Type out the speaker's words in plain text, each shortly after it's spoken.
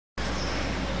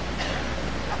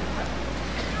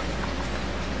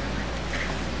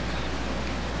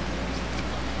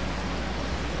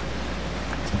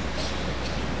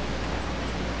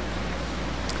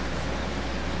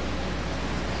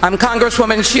I'm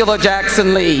Congresswoman Sheila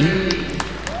Jackson Lee,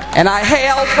 and I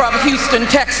hail from Houston,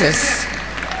 Texas.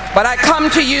 But I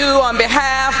come to you on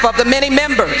behalf of the many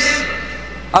members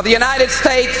of the United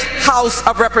States House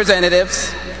of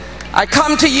Representatives. I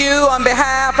come to you on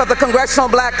behalf of the Congressional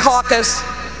Black Caucus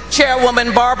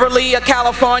Chairwoman Barbara Lee, a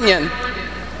Californian.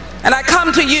 And I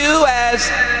come to you as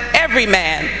every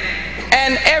man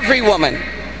and every woman,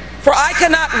 for I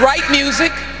cannot write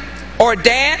music or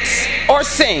dance or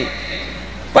sing,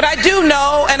 but I do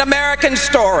know an American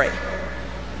story.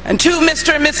 And to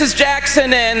Mr. and Mrs.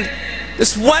 Jackson and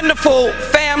this wonderful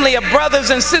family of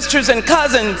brothers and sisters and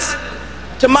cousins,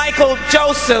 to Michael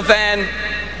Joseph and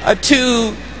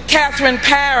to Catherine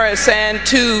Paris and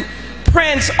to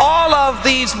Prince, all of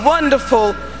these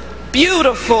wonderful,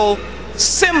 beautiful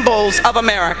symbols of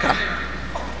America.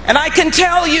 And I can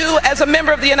tell you, as a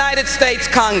member of the United States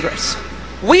Congress,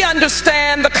 we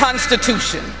understand the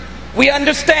Constitution, we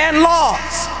understand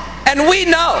laws, and we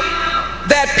know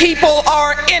that people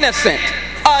are innocent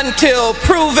until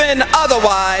proven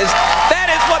otherwise.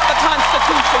 That is what the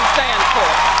Constitution stands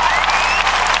for.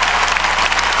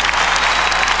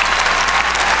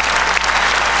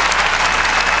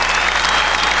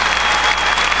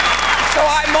 So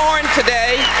I mourn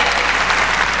today.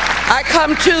 I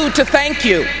come to thank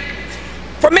you.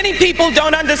 For many people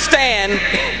don't understand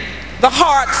the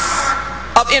hearts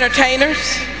of entertainers.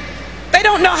 They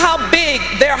don't know how big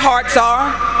their hearts are.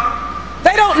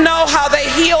 They don't know how they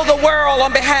heal the world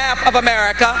on behalf of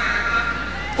America.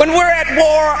 When we're at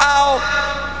war, our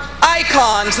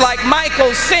icons like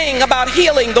Michael sing about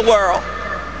healing the world.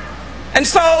 And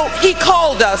so he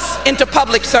called us into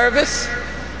public service.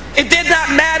 It did not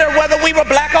matter whether we were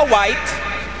black or white.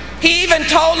 He even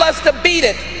told us to beat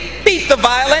it, beat the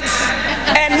violence,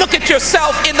 and look at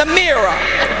yourself in the mirror,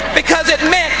 because it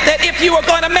meant that if you were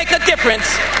going to make a difference,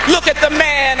 look at the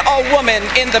man or woman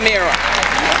in the mirror.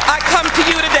 I come to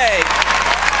you today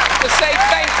to say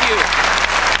thank you.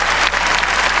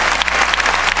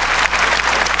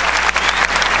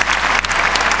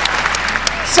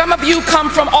 Some of you come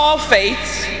from all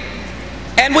faiths,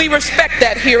 and we respect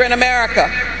that here in America.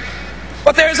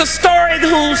 But there's a story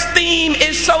whose theme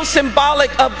is so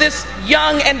symbolic of this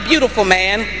young and beautiful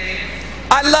man.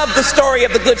 I love the story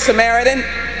of the Good Samaritan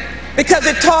because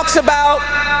it talks about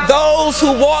those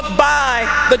who walk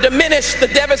by the diminished, the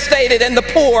devastated, and the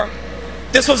poor.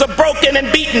 This was a broken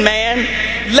and beaten man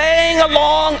laying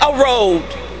along a road.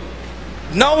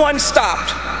 No one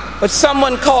stopped, but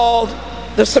someone called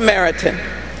the Samaritan.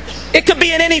 It could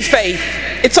be in any faith.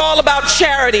 It's all about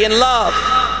charity and love.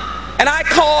 And I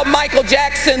call Michael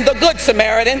Jackson the Good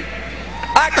Samaritan.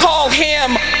 I call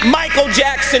him Michael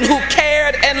Jackson, who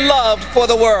cared and loved for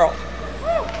the world.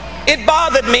 It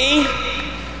bothered me.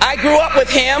 I grew up with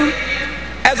him,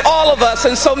 as all of us,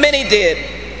 and so many did.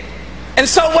 And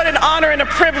so what an honor and a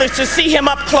privilege to see him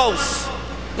up close.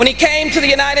 When he came to the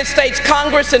United States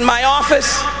Congress in my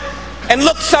office and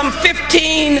looked some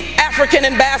 15 African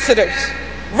ambassadors,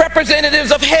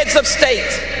 representatives of heads of state,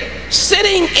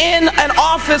 sitting in an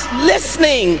office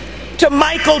listening to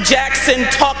Michael Jackson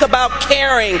talk about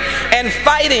caring and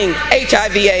fighting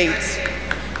HIV/AIDS.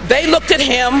 They looked at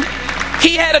him.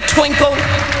 He had a twinkle.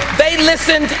 They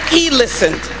listened. He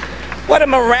listened. What a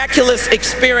miraculous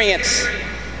experience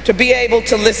to be able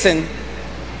to listen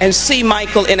and see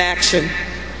Michael in action.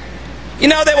 You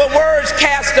know, there were words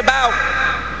cast about,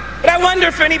 but I wonder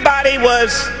if anybody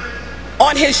was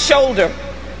on his shoulder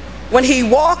when he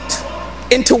walked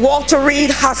into Walter Reed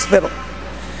Hospital,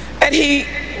 and he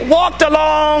walked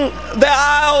along the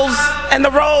aisles and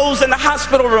the rows in the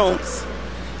hospital rooms.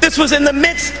 This was in the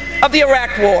midst of the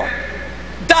Iraq War.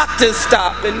 Doctors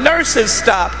stopped and nurses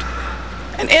stopped,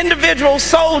 and individual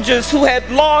soldiers who had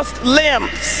lost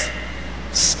limbs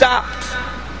stopped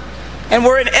and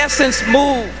were in essence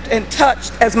moved and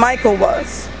touched, as Michael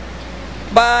was,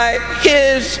 by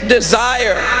his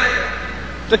desire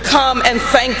to come and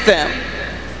thank them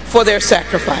for their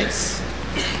sacrifice.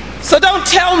 So don't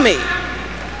tell me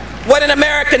what an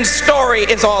American story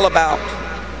is all about.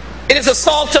 It is the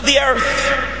salt of the earth.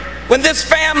 When this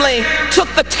family took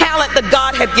the talent that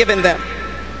God had given them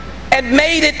and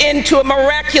made it into a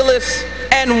miraculous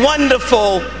and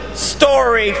wonderful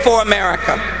story for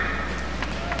America.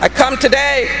 I come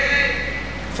today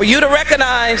for you to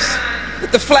recognize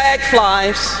that the flag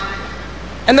flies,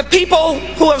 and the people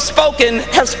who have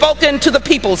spoken to the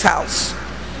people's house.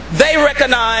 They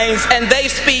recognize and they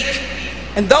speak,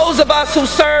 and those of us who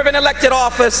serve in elected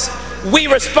office, we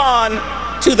respond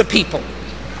to the people.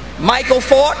 Michael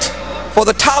fought for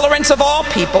the tolerance of all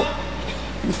people.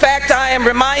 In fact, I am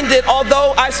reminded,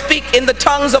 although I speak in the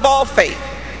tongues of all faith,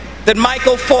 that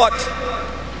Michael fought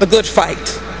the good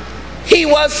fight. He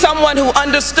was someone who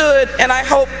understood, and I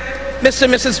hope Mr.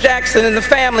 and Mrs. Jackson and the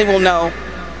family will know,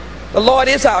 the Lord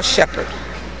is our shepherd,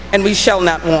 and we shall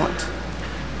not want.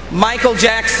 Michael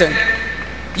Jackson,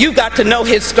 you've got to know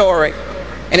his story,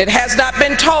 and it has not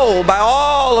been told by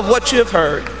all of what you have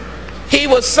heard. He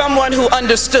was someone who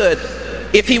understood.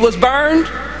 If he was burned,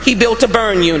 he built a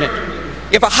burn unit.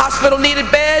 If a hospital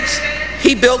needed beds,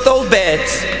 he built those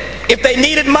beds. If they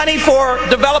needed money for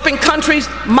developing countries,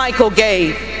 Michael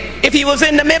gave. If he was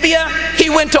in Namibia, he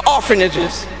went to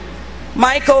orphanages.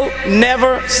 Michael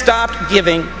never stopped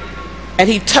giving, and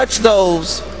he touched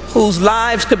those whose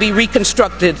lives could be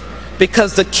reconstructed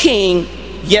because the king,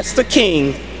 yes, the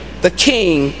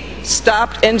king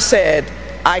stopped and said,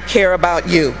 I care about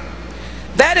you.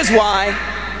 That is why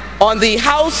on the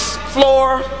House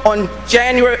floor on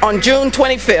June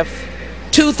 25th,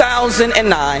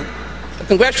 2009, the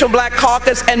Congressional Black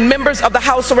Caucus and members of the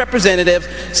House of Representatives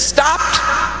stopped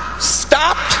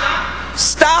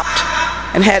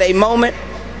and had a moment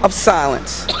of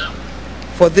silence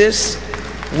for this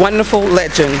wonderful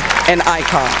legend and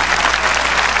icon.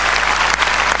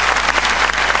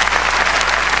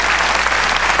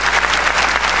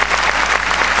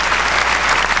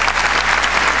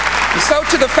 And so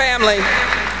to the family,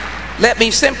 let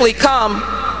me simply come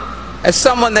as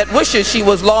someone that wishes she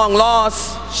was long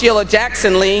lost, Sheila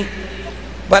Jackson Lee,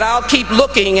 but I'll keep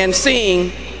looking and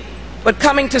seeing, but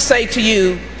coming to say to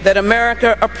you that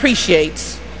America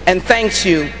appreciates and thanks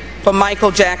you for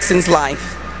Michael Jackson's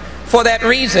life. For that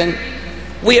reason,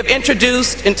 we have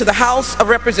introduced into the House of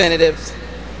Representatives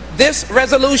this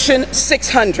Resolution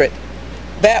 600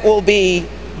 that will be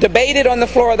debated on the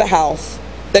floor of the House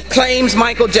that claims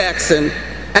Michael Jackson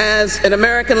as an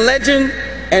American legend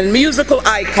and musical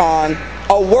icon,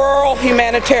 a world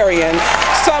humanitarian,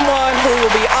 someone who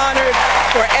will be honored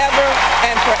forever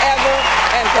and forever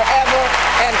and forever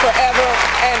and forever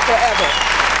and forever.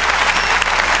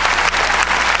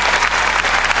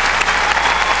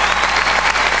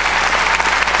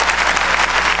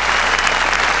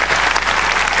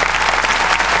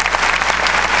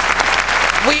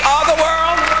 We are the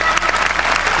world,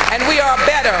 and we are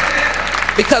better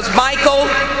because Michael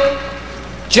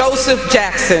Joseph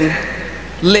Jackson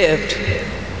lived.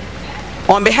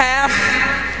 On behalf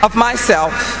of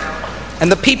myself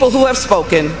and the people who have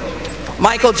spoken,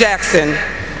 Michael Jackson,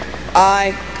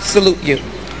 I salute you.